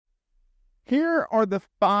Here are the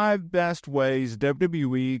 5 best ways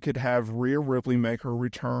WWE could have Rhea Ripley make her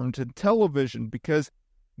return to television, because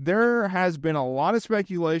there has been a lot of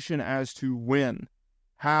speculation as to when,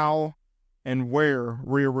 how, and where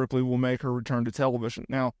Rhea Ripley will make her return to television.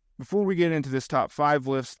 Now, before we get into this top 5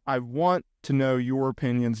 list, I want to know your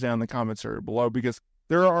opinions down in the comments area below, because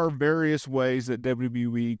there are various ways that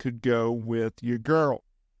WWE could go with your girl,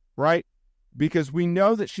 right? Because we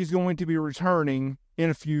know that she's going to be returning in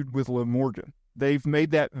a feud with Liv Morgan. They've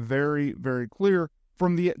made that very, very clear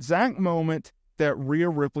from the exact moment that Rhea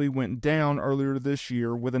Ripley went down earlier this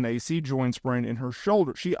year with an AC joint sprain in her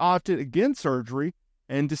shoulder. She opted against surgery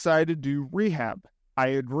and decided to do rehab. I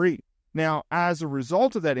agree. Now, as a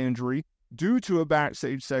result of that injury, due to a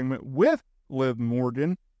backstage segment with Liv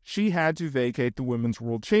Morgan, she had to vacate the Women's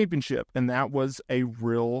World Championship, and that was a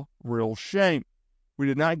real shame. We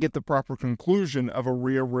did not get the proper conclusion of a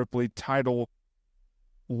Rhea Ripley title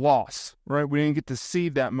loss, right? We didn't get to see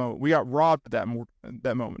that moment. We got robbed at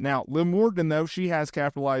that moment. Now, Liv Morgan, though, she has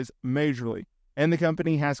capitalized majorly, and the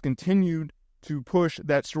company has continued to push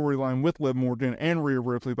that storyline with Liv Morgan and Rhea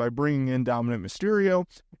Ripley by bringing in Dominik Mysterio,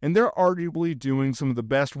 and they're arguably doing some of the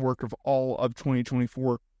best work of all of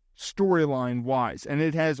 2024 storyline-wise, and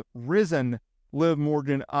it has risen Liv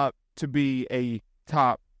Morgan up to be a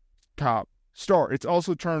top star. It's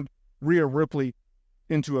also turned Rhea Ripley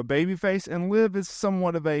into a babyface, and Liv is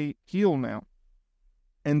somewhat of a heel now.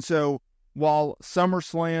 And so, while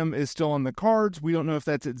SummerSlam is still on the cards, we don't know if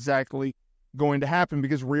that's exactly going to happen,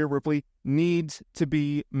 because Rhea Ripley needs to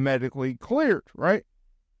be medically cleared, right?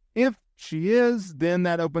 If she is, then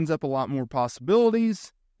that opens up a lot more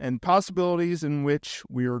possibilities, and possibilities in which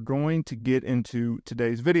we are going to get into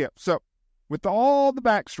today's video. So, with all the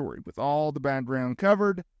backstory, with all the background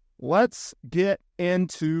covered, let's get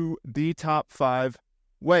into the top 5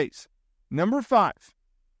 ways. Number 5,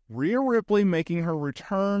 Rhea Ripley making her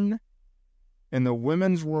return in the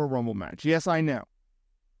Women's Royal Rumble match. Yes, I know.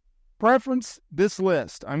 Preference this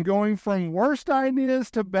list. I'm going from worst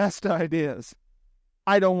ideas to best ideas.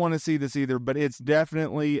 I don't want to see this either, but it's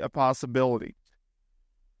definitely a possibility.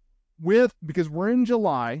 Because we're in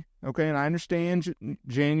July, okay, and I understand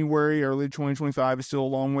January, early 2025 is still a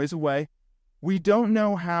long ways away. We don't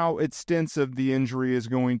know how extensive the injury is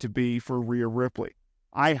going to be for Rhea Ripley.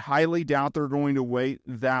 I highly doubt they're going to wait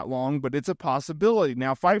that long, but it's a possibility.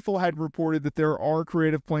 Now, Fightful had reported that there are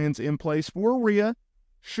creative plans in place for Rhea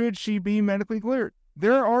should she be medically cleared.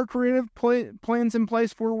 There are creative plans in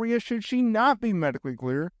place for Rhea should she not be medically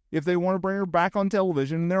cleared if they want to bring her back on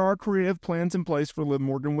television. There are creative plans in place for Liv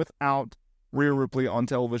Morgan without Rhea Ripley on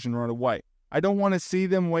television right away. I don't want to see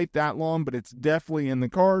them wait that long, but it's definitely in the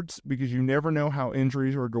cards because you never know how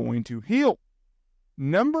injuries are going to heal.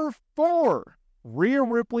 Number 4, Rhea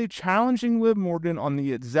Ripley challenging Liv Morgan on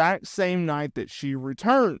the exact same night that she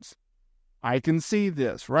returns. I can see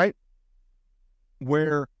this, right?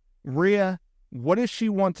 Where Rhea, what does she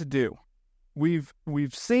want to do? We've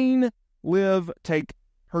seen Liv take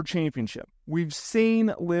her championship. We've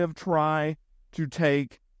seen Liv try to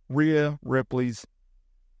take Rhea Ripley's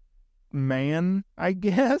man, I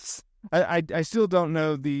guess. I still don't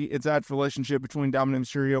know the exact relationship between Dominik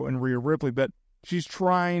Mysterio and Rhea Ripley, but she's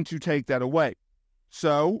trying to take that away.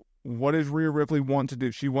 So, what does Rhea Ripley want to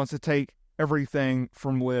do? She wants to take everything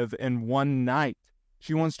from Liv in one night.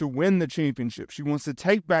 She wants to win the championship. She wants to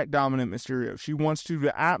take back Dominik Mysterio. She wants to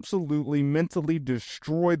absolutely mentally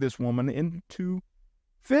destroy this woman and to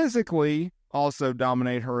physically also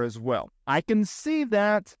dominate her as well. I can see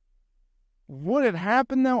that. Would it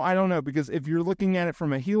happen though? I don't know, because if you're looking at it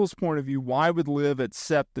from a heel's point of view, why would Liv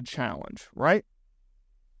accept the challenge, right?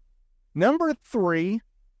 Number 3,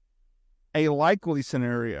 a likely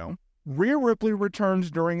scenario. Rhea Ripley returns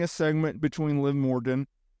during a segment between Liv Morgan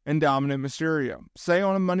and Dominik Mysterio. Say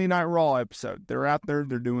on a Monday Night Raw episode. They're out there,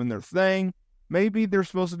 they're doing their thing. Maybe they're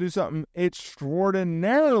supposed to do something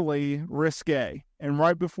extraordinarily risque. And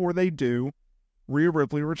right before they do, Rhea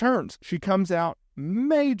Ripley returns. She comes out,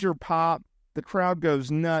 major pop. The crowd goes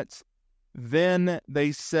nuts. Then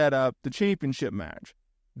they set up the championship match.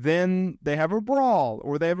 Then they have a brawl,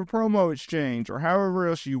 or they have a promo exchange, or however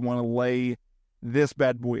else you want to lay this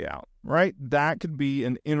bad boy out, right? That could be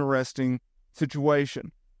an interesting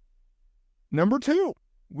situation. Number 2,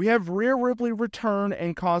 we have Rhea Ripley return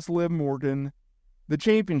and cost Liv Morgan the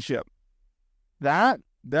championship.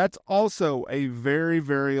 That's also a very,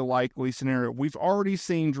 very likely scenario. We've already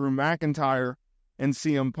seen Drew McIntyre and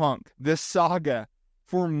CM Punk, this saga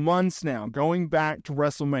for months now, going back to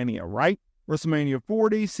WrestleMania, right? WrestleMania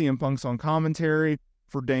 40, CM Punk's on commentary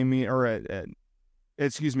for Drew McIntyre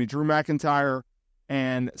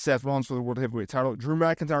and Seth Rollins for the World Heavyweight title. Drew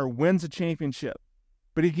McIntyre wins the championship,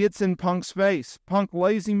 but he gets in Punk's face. Punk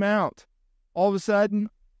lays him out. All of a sudden,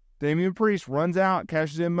 Damian Priest runs out,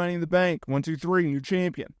 cashes in Money in the Bank. 1, 2, 3, new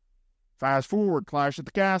champion. Fast forward, Clash at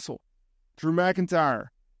the Castle. Drew McIntyre,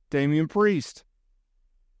 Damian Priest.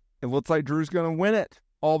 It looks like Drew's going to win it.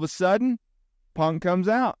 All of a sudden, Punk comes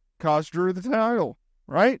out, costs Drew the title,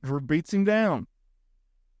 right? Drew beats him down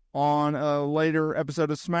on a later episode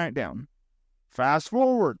of SmackDown. Fast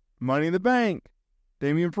forward, Money in the Bank.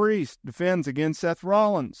 Damian Priest defends against Seth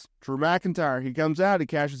Rollins. Drew McIntyre, he comes out, he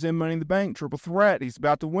cashes in Money in the Bank, triple threat. He's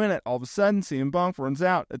about to win it. All of a sudden, CM Punk runs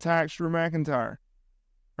out, attacks Drew McIntyre.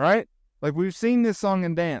 Right? Like, we've seen this song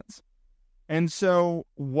and dance. And so,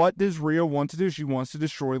 what does Rhea want to do? She wants to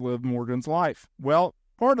destroy Liv Morgan's life. Well,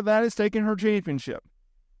 part of that is taking her championship.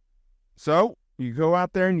 So, you go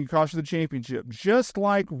out there and you cost her the championship. Just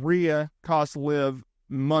like Rhea cost Liv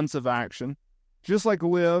months of action. Just like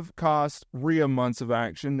Liv cost Rhea months of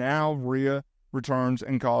action, now Rhea returns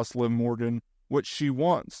and costs Liv Morgan what she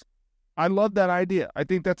wants. I love that idea. I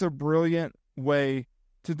think that's a brilliant way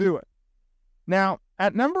to do it. Now,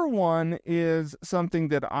 at number 1 is something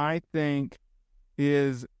that I think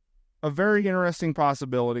is a very interesting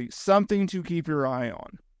possibility, something to keep your eye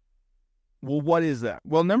on. Well, what is that?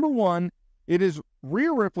 Well, number 1, it is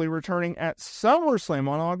Rhea Ripley returning at SummerSlam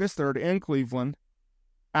on August 3rd in Cleveland,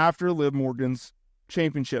 after Liv Morgan's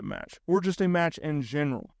championship match, or just a match in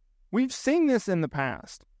general. We've seen this in the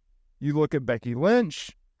past. You look at Becky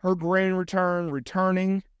Lynch, her grand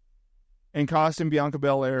returning, and costing Bianca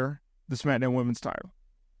Belair the SmackDown Women's title.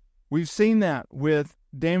 We've seen that with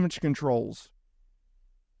Damage Control's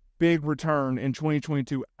big return in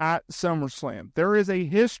 2022 at SummerSlam. There is a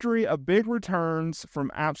history of big returns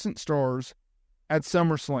from absent stars at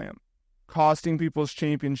SummerSlam, costing people's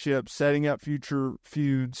championships, setting up future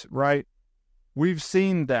feuds, right? We've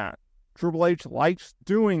seen that. Triple H likes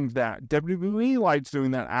doing that. WWE likes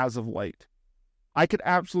doing that as of late. I could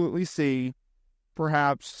absolutely see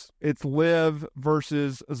perhaps it's Liv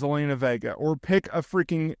versus Zelina Vega, or pick a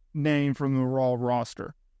freaking name from the Raw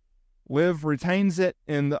roster. Liv retains it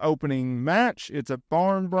in the opening match. It's a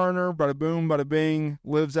barn burner, bada boom, bada bing.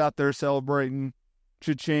 Liv's out there celebrating,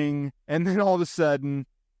 cha-ching, and then all of a sudden,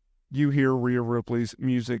 you hear Rhea Ripley's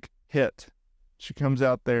music hit. She comes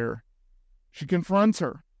out there. She confronts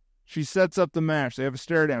her. She sets up the match. They have a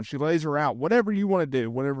stare down. She lays her out. Whatever you want to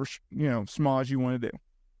do. Whatever, small you want to do.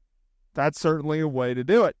 That's certainly a way to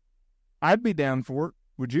do it. I'd be down for it.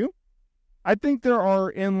 Would you? I think there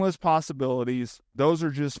are endless possibilities. Those are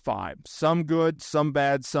just 5. Some good, some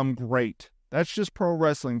bad, some great. That's just pro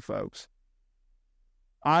wrestling, folks.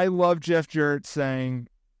 I love Jeff Jarrett saying,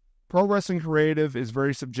 pro wrestling creative is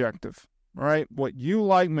very subjective, right? What you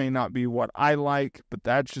like may not be what I like, but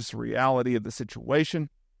that's just the reality of the situation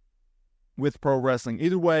with pro wrestling.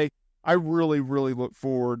 Either way, I really, really look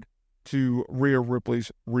forward to Rhea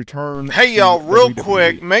Ripley's return. Hey, y'all, real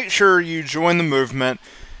quick, make sure you join the movement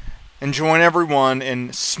and join everyone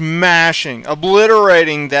in smashing,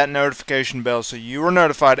 obliterating that notification bell so you are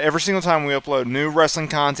notified every single time we upload new wrestling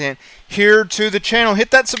content here to the channel. Hit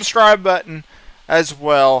that subscribe button as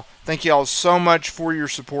well. Thank you all so much for your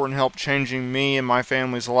support and help changing me and my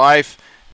family's life.